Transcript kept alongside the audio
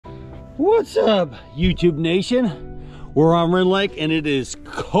What's up, YouTube Nation? We're on Rendlake and it is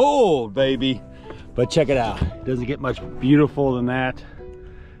cold, baby. But check it out. It doesn't get much beautiful than that.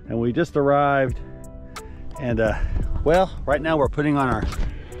 And we just arrived. And well, right now we're putting on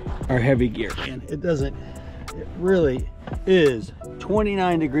our heavy gear. And it really is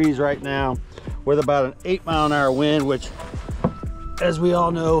 29 degrees right now with about an 8-mile-an-hour wind, which, as we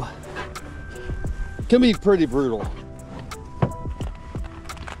all know, can be pretty brutal.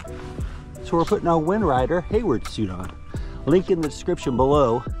 So we're putting our Wind Rider Hayward suit on. Link in the description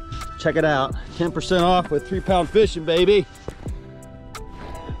below. Check it out. 10% off with 3-pound fishing, baby.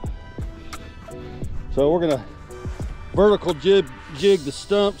 So we're gonna vertical jig the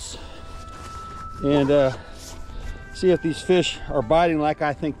stumps and see if these fish are biting like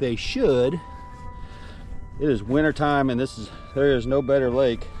I think they should. It is winter time, and there is no better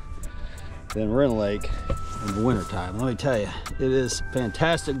lake than Rendlake in the winter time. Let me tell you, it is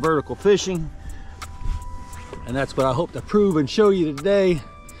fantastic vertical fishing, and that's what I hope to prove and show you today.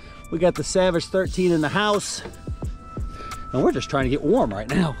 We got the Savage 13 in the house, and we're just trying to get warm right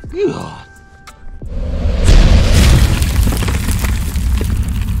now. Ugh.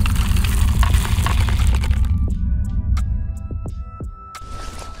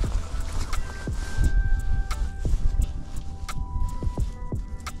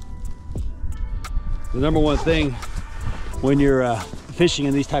 The number one thing when you're fishing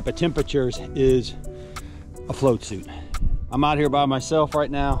in these type of temperatures is a float suit. I'm out here by myself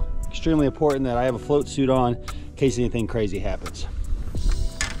right now. Extremely important that I have a float suit on in case anything crazy happens.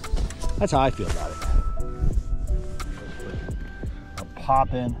 That's how I feel about it. A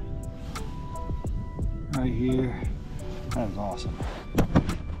pop in right here. That is awesome.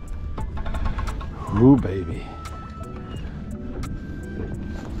 Ooh, baby.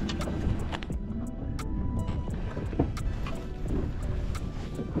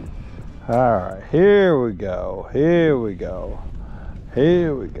 All right, here we go, here we go,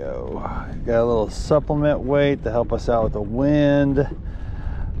 here we go. Got a little supplement weight to help us out with the wind.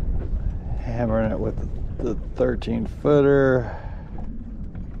 Hammering it with the 13-footer.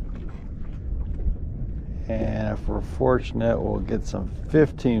 And if we're fortunate, we'll get some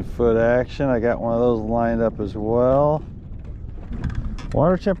 15-foot action. I got one of those lined up as well.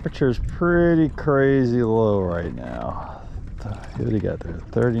 Water temperature is pretty crazy low right now. What do you got there?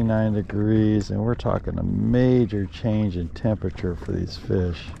 39 degrees, and we're talking a major change in temperature for these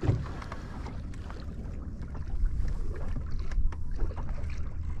fish.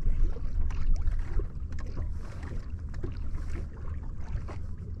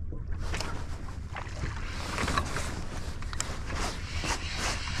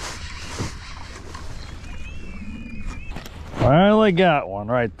 Finally got one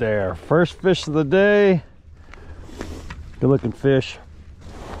right there. First fish of the day. Good looking fish.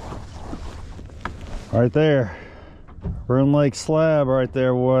 Right there. Rendlake slab right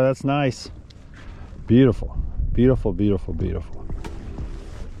there, boy. That's nice. Beautiful. Beautiful, beautiful, beautiful.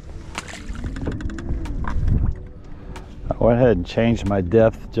 I went ahead and changed my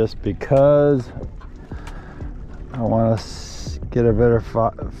depth just because I want to get a better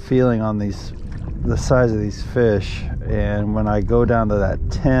feeling on the size of these fish. And when I go down to that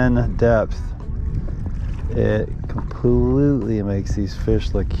 10 depth, it completely makes these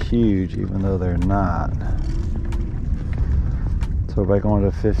fish look huge even though they're not. So by going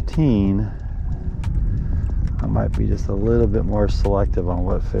to 15, I might be just a little bit more selective on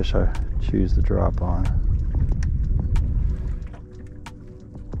what fish I choose to drop on.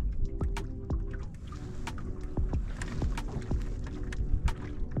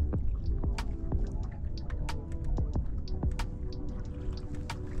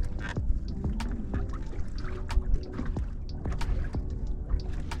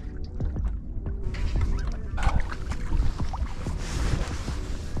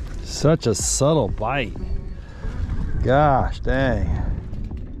 Such a subtle bite. Gosh dang.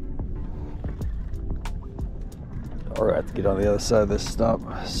 We're gonna have to get on the other side of this stump.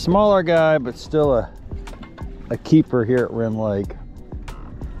 Smaller guy, but still a keeper here at Rendlake.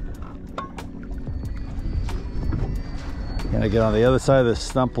 Gonna get on the other side of this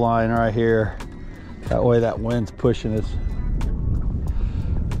stump line right here. That way that wind's pushing us.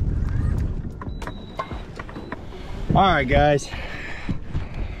 All right, guys.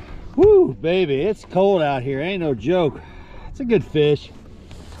 Woo, baby, it's cold out here. Ain't no joke. It's a good fish.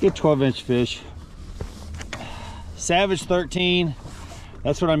 Good 12-inch fish. Savage 13.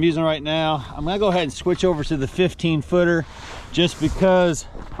 That's what I'm using right now. I'm gonna go ahead and switch over to the 15-footer just because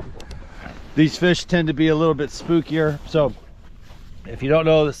these fish tend to be a little bit spookier. So if you don't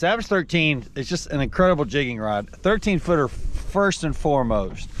know, the Savage 13 is just an incredible jigging rod. 13-footer first and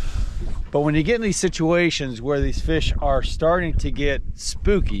foremost. But when you get in these situations where these fish are starting to get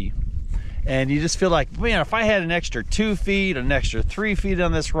spooky, and you just feel like, man, if I had an extra 2 feet, an extra 3 feet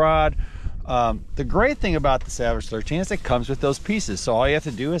on this rod. The great thing about the Savage 13 is it comes with those pieces. So all you have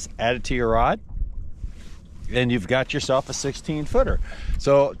to do is add it to your rod, and you've got yourself a 16 footer.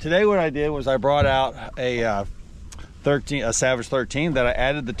 So today what I did was I brought out a Savage 13 that I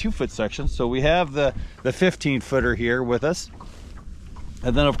added the 2 foot section. So we have the 15 footer here with us.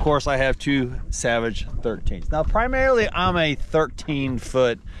 And then of course I have 2 Savage 13s. Now primarily I'm a 13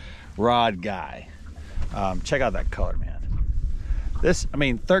 foot rod guy. Check out that color, man. I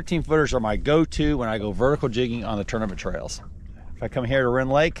mean 13 footers are my go-to when I go vertical jigging on the tournament trails. If I come here to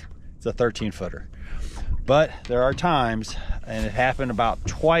Rendlake, it's a 13 footer. But there are times, and it happened about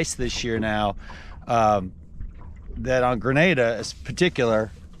twice this year now, that on Grenada in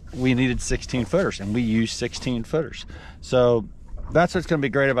particular, we needed 16 footers, and we used 16 footers. So that's what's going to be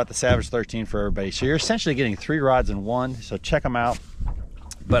great about the Savage 13 for everybody. So you're essentially getting 3 rods in one, so check them out.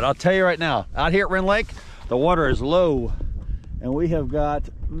 But I'll tell you right now, out here at Rendlake, the water is low, and we have got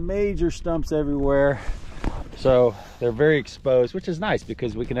major stumps everywhere. So they're very exposed, which is nice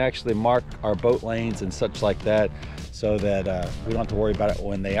because we can actually mark our boat lanes and such like that, so that we don't have to worry about it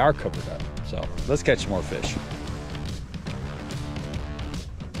when they are covered up. So let's catch some more fish.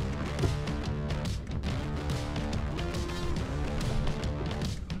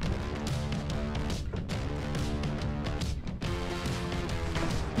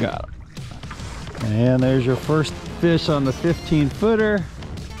 Got him. And there's your first fish on the 15 footer.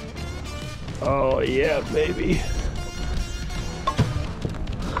 Oh yeah, baby.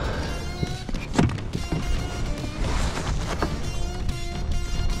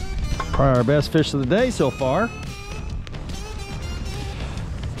 Probably our best fish of the day so far.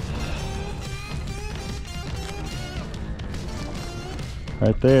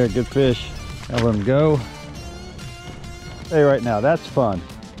 Right there, good fish. I'll let him go. Hey, right now, that's fun.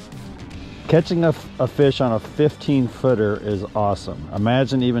 Catching a fish on a 15 footer is awesome.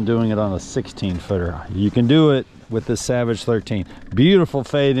 Imagine even doing it on a 16 footer. You can do it with this Savage 13. Beautiful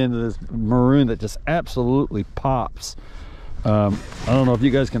fade into this maroon that just absolutely pops. I don't know if you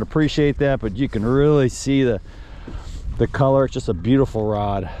guys can appreciate that, but you can really see the color. It's just a beautiful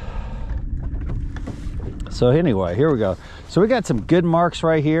rod. So anyway, here we go. So we got some good marks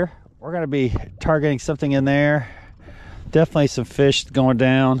right here. We're gonna be targeting something in there. Definitely some fish going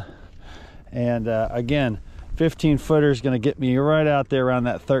down. And again, 15 footer is going to get me right out there around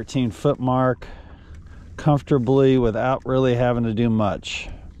that 13 foot mark comfortably without really having to do much.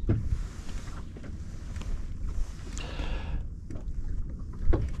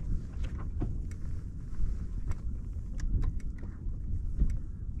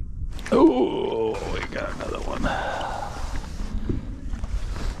 Oh, we got another one.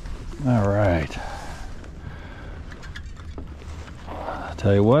 All right.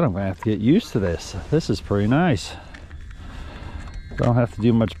 Tell you what, I'm gonna have to get used to this. This is pretty nice. Don't have to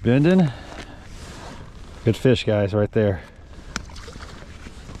do much bending. Good fish, guys, right there.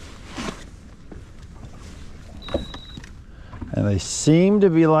 And they seem to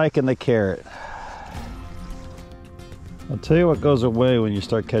be liking the carrot. I'll tell you what goes away when you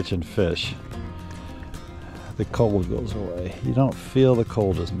start catching fish. The cold goes away. You don't feel the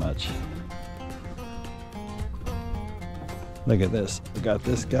cold as much. Look at this. We got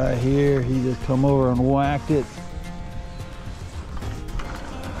this guy here. He just come over and whacked it.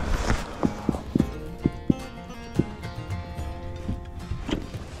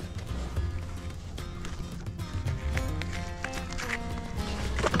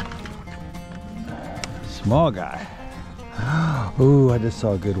 Small guy. Ooh, I just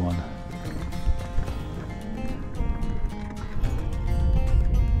saw a good one.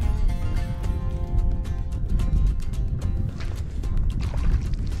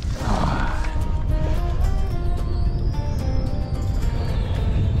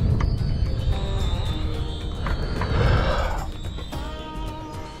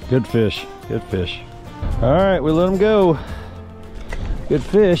 Good fish, good fish. All right, we let them go. Good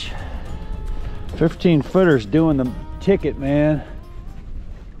fish. 15 footers doing the ticket, man.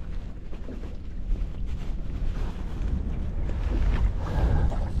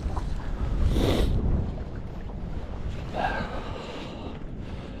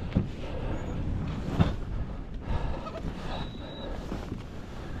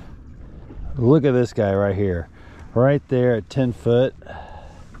 Look at this guy right here, right there at 10 foot.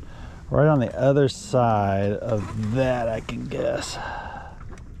 Right on the other side of that, I can guess.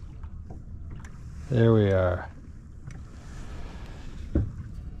 There we are.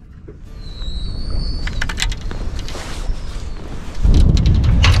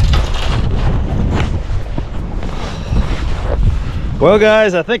 Well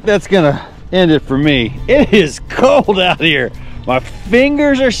guys, I think that's gonna end it for me. It is cold out here. My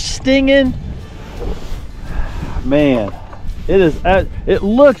fingers are stinging. Man, it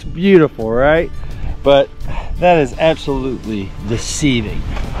looks beautiful, right? But that is absolutely deceiving.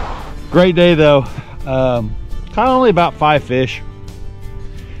 Great day though. Caught only about 5 fish,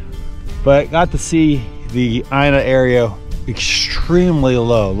 but got to see the Ina area extremely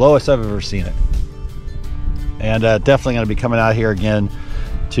low, lowest I've ever seen it. And definitely going to be coming out here again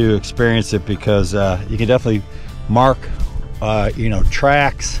to experience it, because you can definitely mark you know,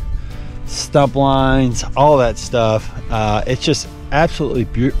 tracks, stump lines, all that stuff. It's just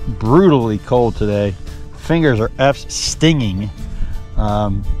absolutely brutally cold today. Fingers are stinging. I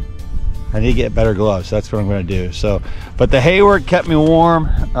need to get better gloves. That's what I'm going to do. So, but the Hayward kept me warm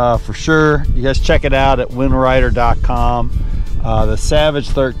for sure. You guys check it out at windrider.com. The Savage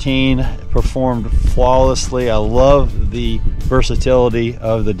 13 performed flawlessly. I love the versatility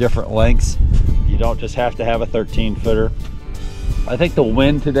of the different lengths. You don't just have to have a 13 footer. I think the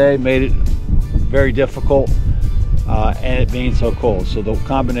wind today made it very difficult, and it being so cold. So the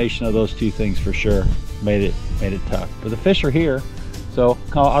combination of those two things for sure made it tough. But the fish are here. So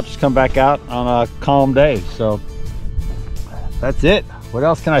I'll just come back out on a calm day. So that's it. What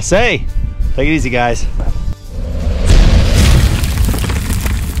else can I say? Take it easy, guys.